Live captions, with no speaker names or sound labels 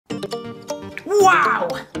Wow!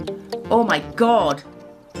 Oh my god.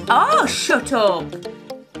 Oh, shut up.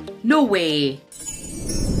 No way.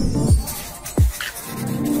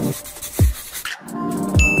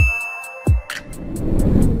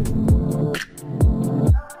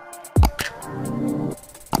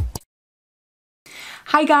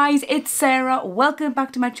 Hi guys, it's Sarah. Welcome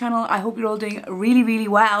back to my channel. I hope you're all doing really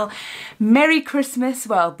well. Merry Christmas,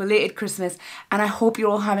 well, belated Christmas, and I hope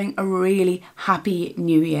you're all having a really happy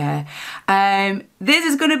new year. This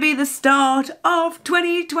is going to be the start of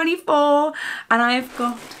 2024, and I've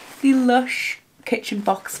got the Lush kitchen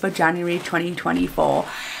box for January 2024.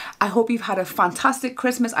 I hope you've had a fantastic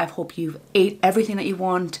Christmas. I hope you've ate everything that you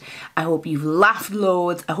want. I hope you've laughed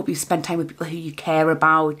loads. I hope you've spent time with people who you care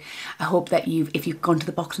about. I hope that if you've gone to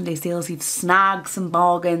the Boxing Day sales, you've snagged some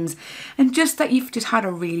bargains, and just that you've just had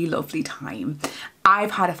a really lovely time.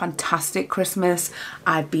 I've had a fantastic Christmas.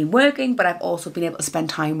 I've been working, but I've also been able to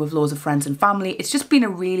spend time with loads of friends and family. It's just been a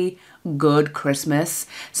really good Christmas.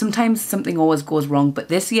 Sometimes something always goes wrong, but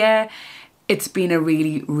this year it's been a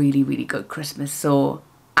really good Christmas. So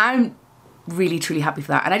I'm really truly happy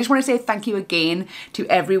for that, and I just want to say thank you again to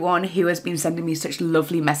everyone who has been sending me such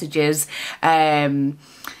lovely messages.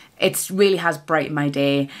 It really has brightened my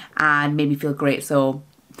day and made me feel great, so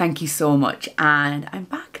thank you so much. And I'm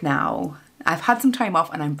back now. I've had some time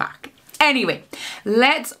off and I'm back. Anyway,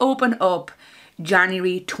 let's open up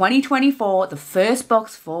January 2024, the first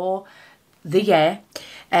box for the year.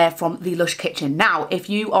 From the Lush Kitchen. Now, if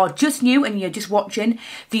you are just new and you're just watching,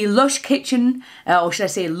 the Lush Kitchen, or should I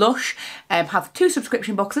say Lush, have two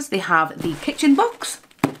subscription boxes. They have the kitchen box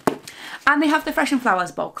and they have the Fresh and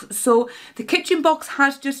Flowers box. So the kitchen box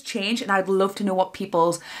has just changed, and I'd love to know what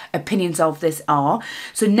people's opinions of this are.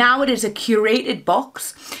 So now it is a curated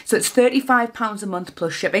box. So it's £35 a month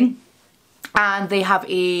plus shipping. And they have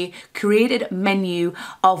a curated menu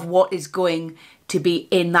of what is going to be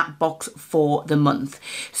in that box for the month.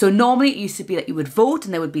 So normally it used to be that you would vote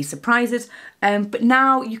and there would be surprises, but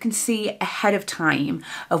now you can see ahead of time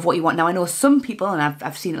of what you want. Now I know some people, and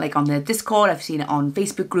I've seen it like on the Discord, I've seen it on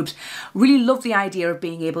Facebook groups, really love the idea of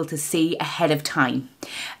being able to see ahead of time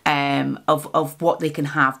of what they can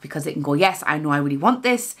have, because they can go, yes, I know I really want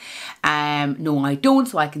this, no I don't,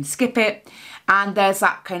 so I can skip it. And there's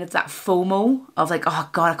that kind of that FOMO of like, oh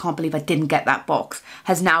God, I can't believe I didn't get that box,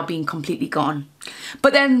 has now been completely gone.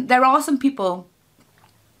 But then there are some people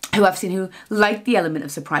who I've seen who like the element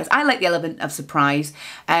of surprise. I like the element of surprise,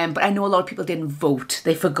 but I know a lot of people didn't vote.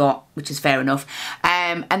 They forgot, which is fair enough,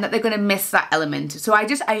 and that they're going to miss that element. So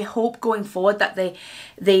I hope going forward that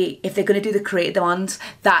if they're going to do the creative ones,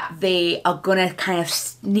 that they are going to kind of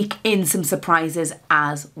sneak in some surprises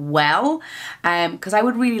as well, because I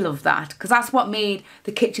would really love that, because that's what made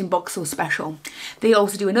the kitchen box so special. They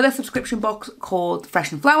also do another subscription box called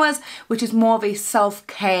Fresh and Flowers, which is more of a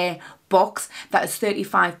self-care box that is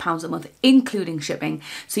 £35 a month including shipping.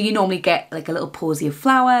 So you normally get like a little posy of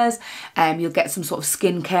flowers, you'll get some sort of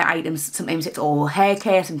skincare items. Sometimes it's all hair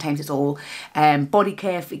care, sometimes it's all body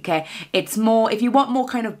care, feet care. It's more, if you want more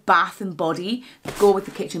kind of bath and body, go with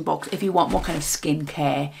the kitchen box. If you want more kind of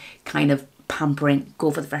skincare kind of pampering,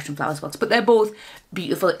 go for the Fresh and Flowers box. But they're both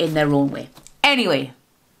beautiful in their own way. Anyway,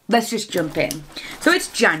 let's just jump in. So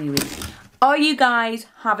it's January. Are you guys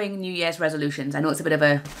having New Year's resolutions? I know it's a bit of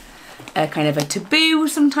a kind of a taboo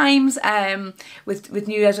sometimes with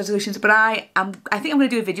New Year's resolutions, but I think I'm going to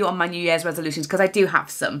do a video on my New Year's resolutions, because I do have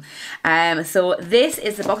some. So this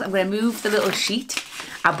is the box. I'm going to move the little sheet,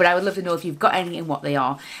 but I would love to know if you've got any and what they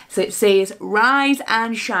are. So it says rise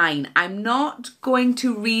and shine. I'm not going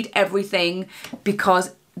to read everything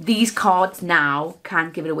because these cards now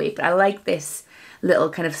can't give it away, but I like this little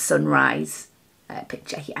kind of sunrise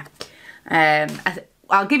picture here.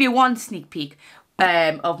 I'll give you one sneak peek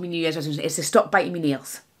of my New Year's resolution. Is to stop biting my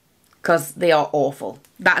nails, because they are awful.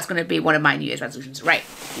 That's going to be one of my New Year's resolutions. Right.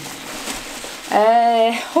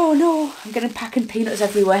 Oh no, I'm getting packing peanuts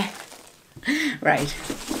everywhere. Right.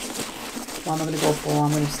 What am I going to go for?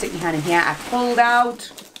 I'm going to stick my hand in here. I pulled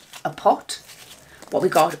out a pot. What we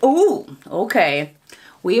got? Oh, okay.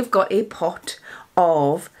 We have got a pot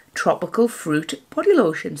of tropical fruit body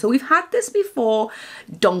lotion. So we've had this before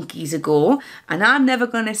donkeys ago, and I'm never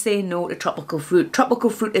going to say no to tropical fruit. Tropical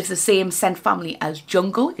fruit is the same scent family as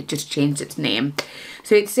jungle, it just changed its name.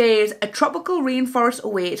 So it says a tropical rainforest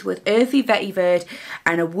awaits with earthy vetiver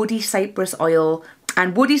and a woody cypress oil,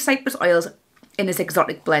 and woody cypress oils in this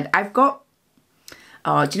exotic blend. I've got,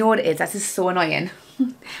 oh, do you know what it is? This is so annoying.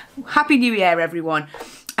 Happy New Year everyone.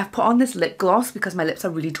 I've put on this lip gloss because my lips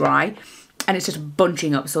are really dry and it's just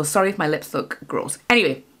bunching up, so sorry if my lips look gross.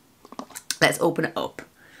 Anyway, let's open it up.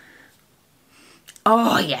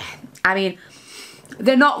 Oh yeah, I mean,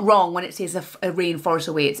 they're not wrong when it says a rainforest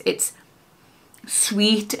away. It's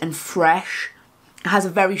sweet and fresh. It has a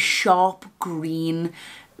very sharp green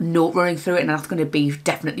note running through it, and that's going to be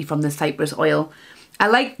definitely from the cypress oil. I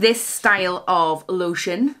like this style of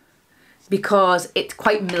lotion because it's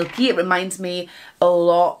quite milky. It reminds me a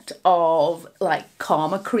lot of like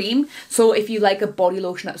Karma cream. So if you like a body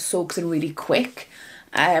lotion that soaks in really quick,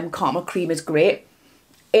 Karma cream is great.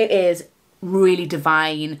 It is really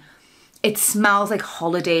divine. It smells like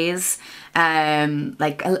holidays,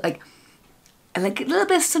 like a little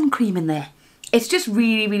bit of sun cream in there. It's just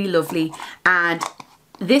really, really lovely. And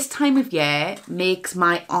this time of year makes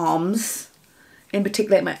my arms, in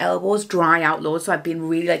particular my elbows, dry out loads. So I've been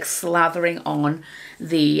really like slathering on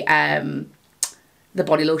the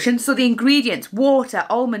body lotion. So the ingredients: water,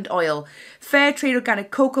 almond oil, fair trade organic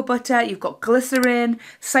cocoa butter, you've got glycerin,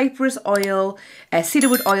 cypress oil,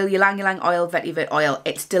 cedarwood oil, ylang ylang oil, vetiver oil.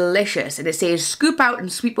 It's delicious. And it says scoop out and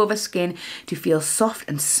sweep over skin to feel soft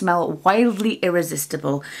and smell wildly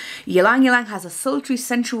irresistible. Ylang ylang has a sultry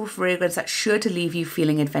sensual fragrance that's sure to leave you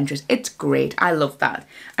feeling adventurous. It's great. I love that.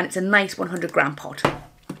 And it's a nice 100-gram pot.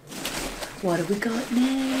 What have we got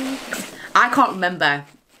next? I can't remember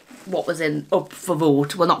what was up for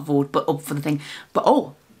vote. Well, not vote, but up for the thing. But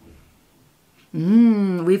oh,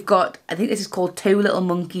 we've got, I think this is called Two Little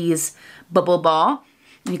Monkeys Bubble Bar.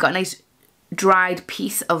 And you've got a nice dried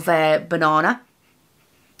piece of banana.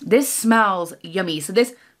 This smells yummy. So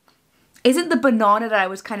this isn't the banana that I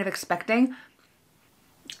was kind of expecting.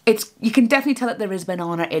 You can definitely tell that there is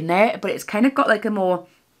banana in there, but it's kind of got like a more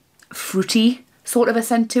fruity sort of a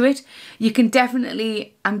scent to it. You can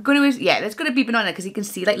definitely, there's going to be banana because you can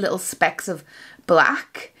see like little specks of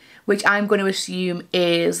black, which I'm going to assume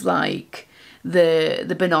is like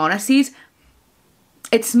the banana seeds.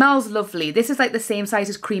 It smells lovely. This is like the same size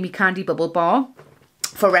as Creamy Candy Bubble Bar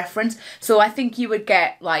for reference. So I think you would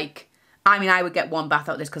get like, I would get one bath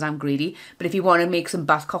out of this because I'm greedy. But if you want to make some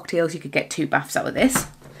bath cocktails, you could get 2 baths out of this.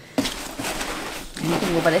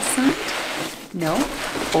 Anything over this side? No.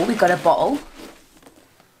 Oh, we got a bottle.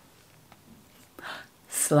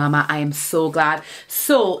 Slammer, I am so glad.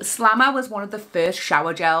 So Slammer was one of the first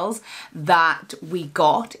shower gels that we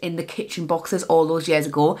got in the kitchen boxes all those years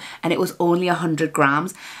ago, and it was only 100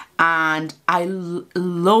 grams, and I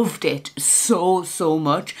loved it so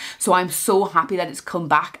much. So I'm so happy that it's come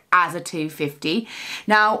back as a 250.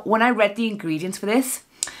 Now when I read the ingredients for this,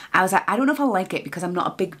 I was like, I don't know if I like it because I'm not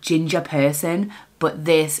a big ginger person, but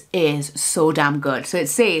this is so damn good. So it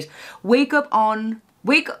says, wake on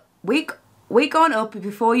up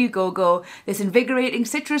before you go. This invigorating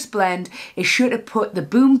citrus blend is sure to put the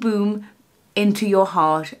boom boom into your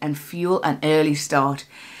heart and fuel an early start.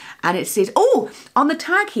 And it says, oh, on the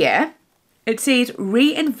tag here, it says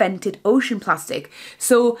reinvented ocean plastic.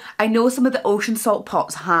 So I know some of the ocean salt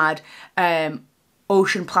pots had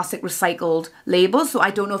ocean plastic recycled labels, so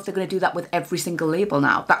I don't know if they're going to do that with every single label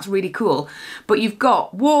now. That's really cool. But you've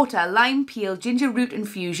got water, lime peel, ginger root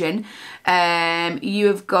infusion,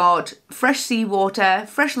 you've got fresh seawater,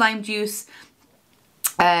 fresh lime juice,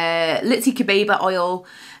 Litsi Cababa oil,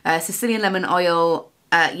 Sicilian lemon oil.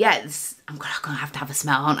 I'm gonna have to have a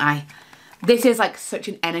smell, aren't I? This is like such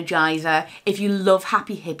an energizer. If you love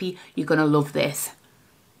Happy Hippie, you're gonna love this.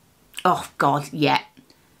 Oh God, yeah.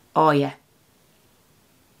 Oh yeah.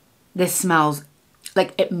 This smells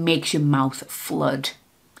like it makes your mouth flood.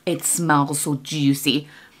 It smells so juicy.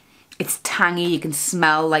 It's tangy. You can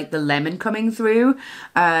smell like the lemon coming through.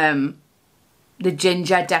 The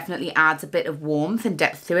ginger definitely adds a bit of warmth and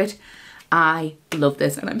depth to it. I love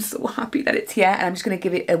this and I'm so happy that it's here. And I'm just going to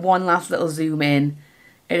give it one last little zoom in.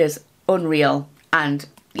 It is unreal. And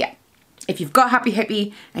yeah, if you've got Happy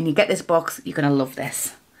Hippie and you get this box, you're going to love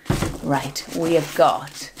this. Right, we have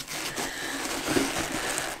got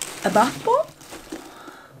a bath bomb?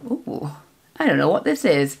 Ooh, I don't know what this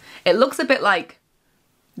is. It looks a bit like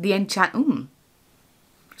the I was going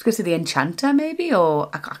to say the Enchanter maybe, or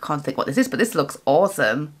I can't think what this is, but this looks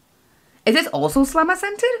awesome. Is this also Slammer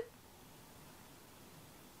scented?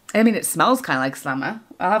 I mean, it smells kind of like Slammer.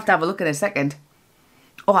 I'll have to have a look in a second.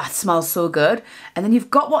 Oh, it smells so good. And then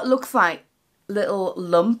you've got what looks like little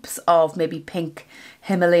lumps of maybe pink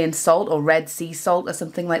Himalayan salt or red sea salt or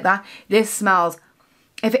something like that. This smells,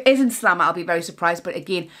 if it isn't Slammer, I'll be very surprised. But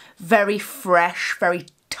again, very fresh, very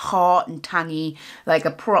tart and tangy, like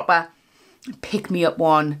a proper pick-me-up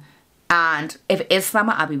one. And if it is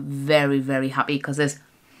Slammer, I'll be very, very happy because this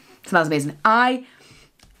smells amazing. I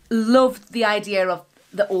love the idea of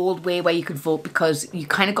the old way where you could vote because you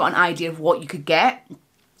kind of got an idea of what you could get.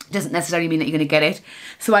 Doesn't necessarily mean that you're going to get it.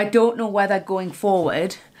 So I don't know whether going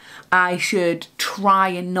forward I should try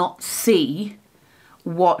and not see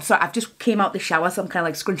what, so I've just came out the shower, so I'm kind of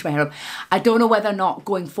like scrunching my hair up. I don't know whether or not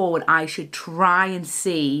going forward I should try and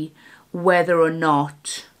see whether or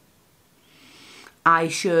not I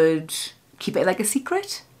should keep it like a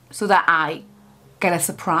secret so that I get a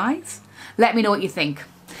surprise. Let me know what you think.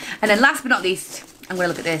 And then last but not least, I'm going to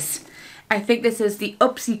look at this. I think this is the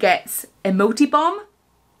Upsy Gets Emoji Bomb.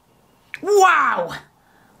 Wow!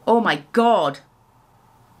 Oh my god.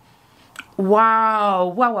 Wow.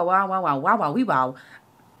 Wow, wow, wow, wow, wow, wow, wow, wow.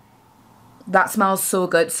 That smells so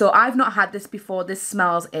good. So I've not had this before. This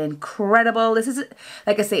smells incredible. This is,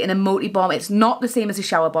 like I say, an emoji bomb. It's not the same as a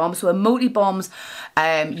shower bomb. So emoji bombs,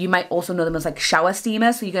 you might also know them as like shower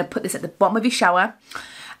steamers. So you're going to put this at the bottom of your shower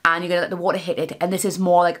and you're going to let the water hit it. And this is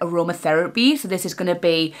more like aromatherapy. So this is going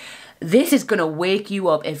to wake you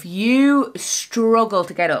up. If you struggle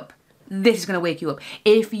to get up, this is going to wake you up.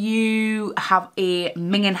 If you have a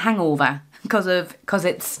minging hangover because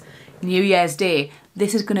it's New Year's Day,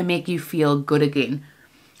 this is going to make you feel good again.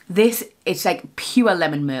 It's like pure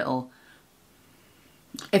lemon myrtle.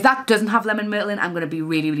 If that doesn't have lemon myrtle in, I'm going to be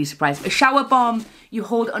really, really surprised. A shower bomb, you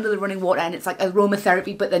hold it under the running water and it's like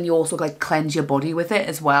aromatherapy, but then you also like cleanse your body with it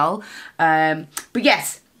as well. But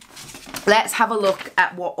yes, let's have a look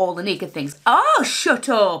at what all the naked things. Oh, shut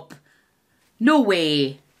up. No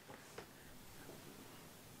way.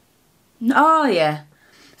 Oh, yeah.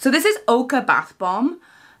 So this is Ochre Bath Bomb,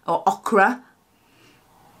 or Ochre.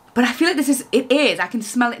 But I feel like it is. I can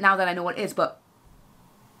smell it now that I know what it is, but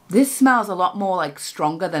this smells a lot more like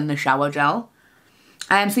stronger than the shower gel.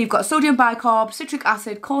 So you've got sodium bicarb, citric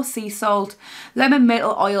acid, coarse sea salt, lemon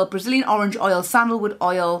myrtle oil, Brazilian orange oil, sandalwood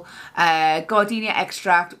oil, gardenia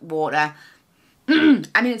extract, water. I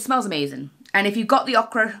mean, it smells amazing. And if you've got the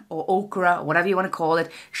ochre or whatever you want to call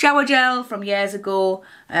it, shower gel from years ago,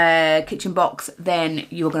 kitchen box, then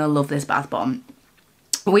you're going to love this bath bomb.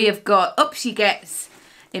 We have got Up She Gets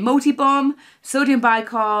Emoji Bomb, sodium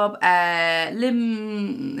bicarb,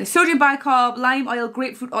 lime oil,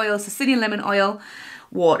 grapefruit oil, Sicilian lemon oil,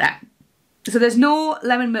 water. So there's no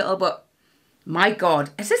lemon myrtle, but my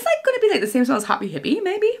god, is this like going to be like the same smell as Happy Hippie,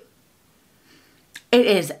 maybe? It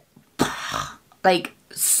is like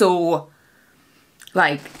so,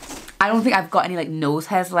 like, I don't think I've got any like nose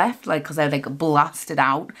hairs left, like, because I like blasted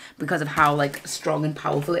out because of how like strong and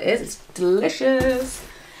powerful it is. It's delicious.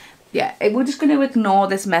 Yeah, we're just going to ignore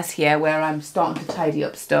this mess here where I'm starting to tidy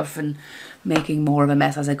up stuff and making more of a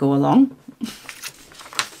mess as I go along.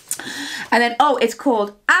 And then, oh, it's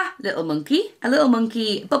called a little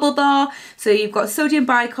monkey bubble bar. So you've got sodium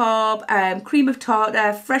bicarb, cream of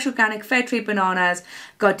tartar, fresh organic fair trade bananas,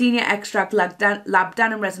 gardenia extract, labdanum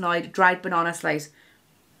resinoid, dried banana slice.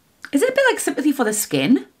 Is it a bit like Sympathy for the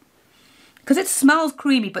Skin? Because it smells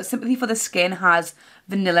creamy, but Sympathy for the Skin has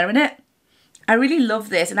vanilla in it. I really love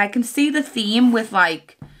this, and I can see the theme with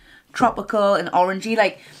like tropical and orangey.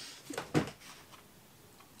 Like,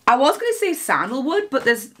 I was going to say sandalwood, but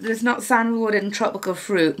there's not sandalwood in tropical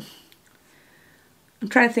fruit. I'm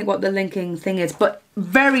trying to think what the linking thing is, but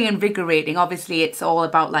very invigorating. Obviously, it's all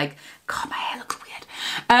about like, God, my hair looks weird.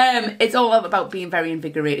 It's all about being very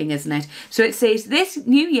invigorating, isn't it? So it says, this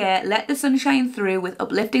new year, let the sun shine through with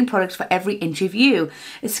uplifting products for every inch of you.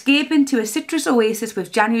 Escape into a citrus oasis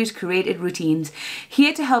with January's created routines,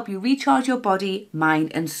 here to help you recharge your body,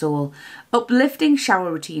 mind and soul. Uplifting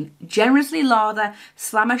shower routine, generously lather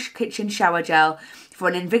Slammer kitchen shower gel for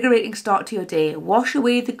an invigorating start to your day. Wash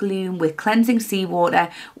away the gloom with cleansing seawater,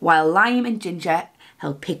 while lime and ginger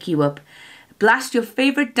help pick you up. Blast your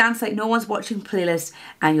favourite Dance Like No One's Watching playlist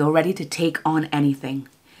and you're ready to take on anything.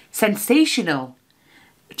 Sensational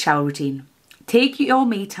shower routine. Take your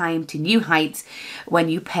me time to new heights when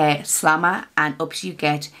you pair Slammer and Ups You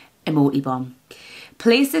Get Emoji Bomb.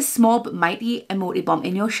 Place this small but mighty emoji bomb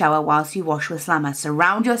in your shower whilst you wash with Slammer.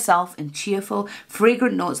 Surround yourself in cheerful,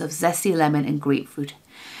 fragrant notes of zesty lemon and grapefruit.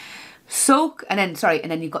 Soak, and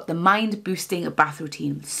then you've got the mind-boosting bath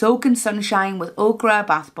routine. Soak in sunshine with Ochre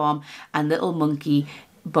Bath Bomb and Little Monkey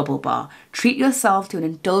Bubble Bar. Treat yourself to an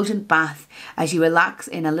indulgent bath as you relax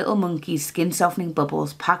in a Little Monkey's skin-softening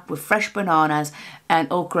bubbles packed with fresh bananas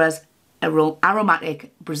and Ochre's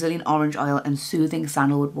aromatic Brazilian orange oil and soothing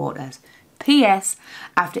sandalwood waters. P.S.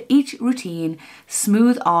 After each routine,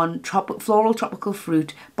 smooth on floral tropical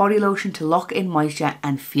fruit, body lotion to lock in moisture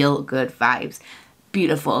and feel good vibes.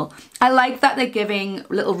 Beautiful. I like that they're giving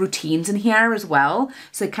little routines in here as well.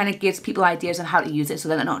 So it kind of gives people ideas on how to use it so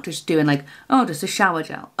that they're not just doing like, oh, just a shower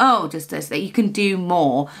gel. Oh, just this. That you can do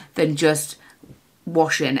more than just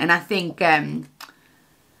washing. And I think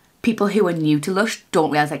people who are new to Lush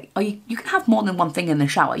don't realise like, oh, you can have more than one thing in the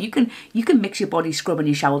shower. You can mix your body scrub and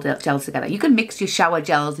your shower gels together. You can mix your shower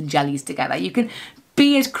gels and jellies together. You can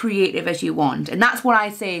be as creative as you want. And that's what I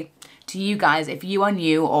say to you guys. If you are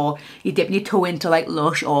new or you're dipping your toe into like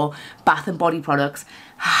Lush or Bath and Body products,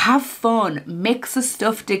 have fun, mix the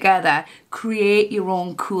stuff together, create your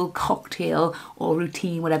own cool cocktail or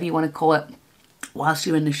routine, whatever you want to call it, whilst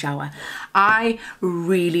you're in the shower. I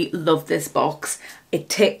really love this box. It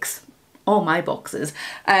ticks all my boxes.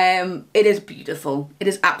 It is beautiful. It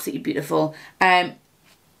is absolutely beautiful.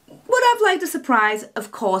 Would have liked a surprise,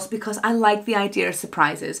 of course, because I like the idea of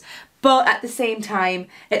surprises. But at the same time,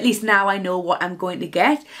 at least now I know what I'm going to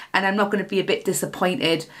get, and I'm not going to be a bit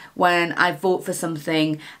disappointed when I vote for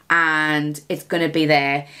something and it's going to be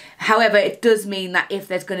there. However, it does mean that if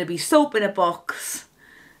there's going to be soap in a box,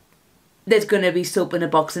 there's going to be soap in a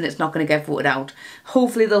box and it's not going to get voted out.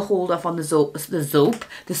 Hopefully they'll hold off on the soap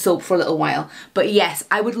for a little while. But yes,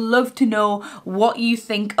 I would love to know what you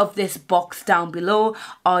think of this box down below.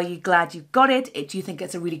 Are you glad you got it? Do you think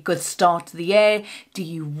it's a really good start to the year? Do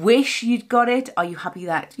you wish you'd got it? Are you happy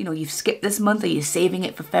that, you know, you've skipped this month? Are you saving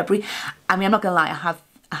it for February? I mean, I'm not going to lie,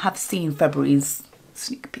 I have seen February's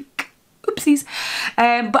sneak peek. Oopsies.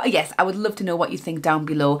 But yes, I would love to know what you think down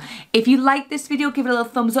below. If you like this video, give it a little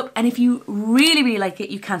thumbs up, and if you really like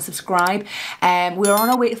it, you can subscribe. We're on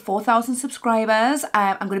our way to 4,000 subscribers.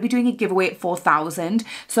 I'm going to be doing a giveaway at 4,000,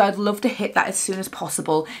 so I'd love to hit that as soon as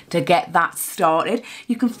possible to get that started.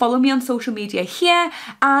 You can follow me on social media here,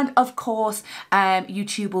 and of course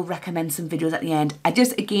YouTube will recommend some videos at the end. I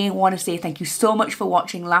just again want to say thank you so much for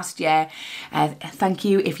watching last year. Thank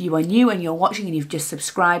you if you are new and you're watching and you've just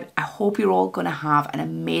subscribed. I hope you're all going to have an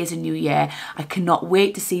amazing new year. I cannot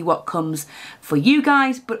wait to see what comes for you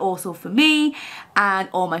guys, but also for me and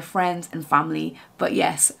all my friends and family. But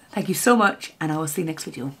yes, thank you so much, and I will see you next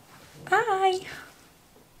video. Bye.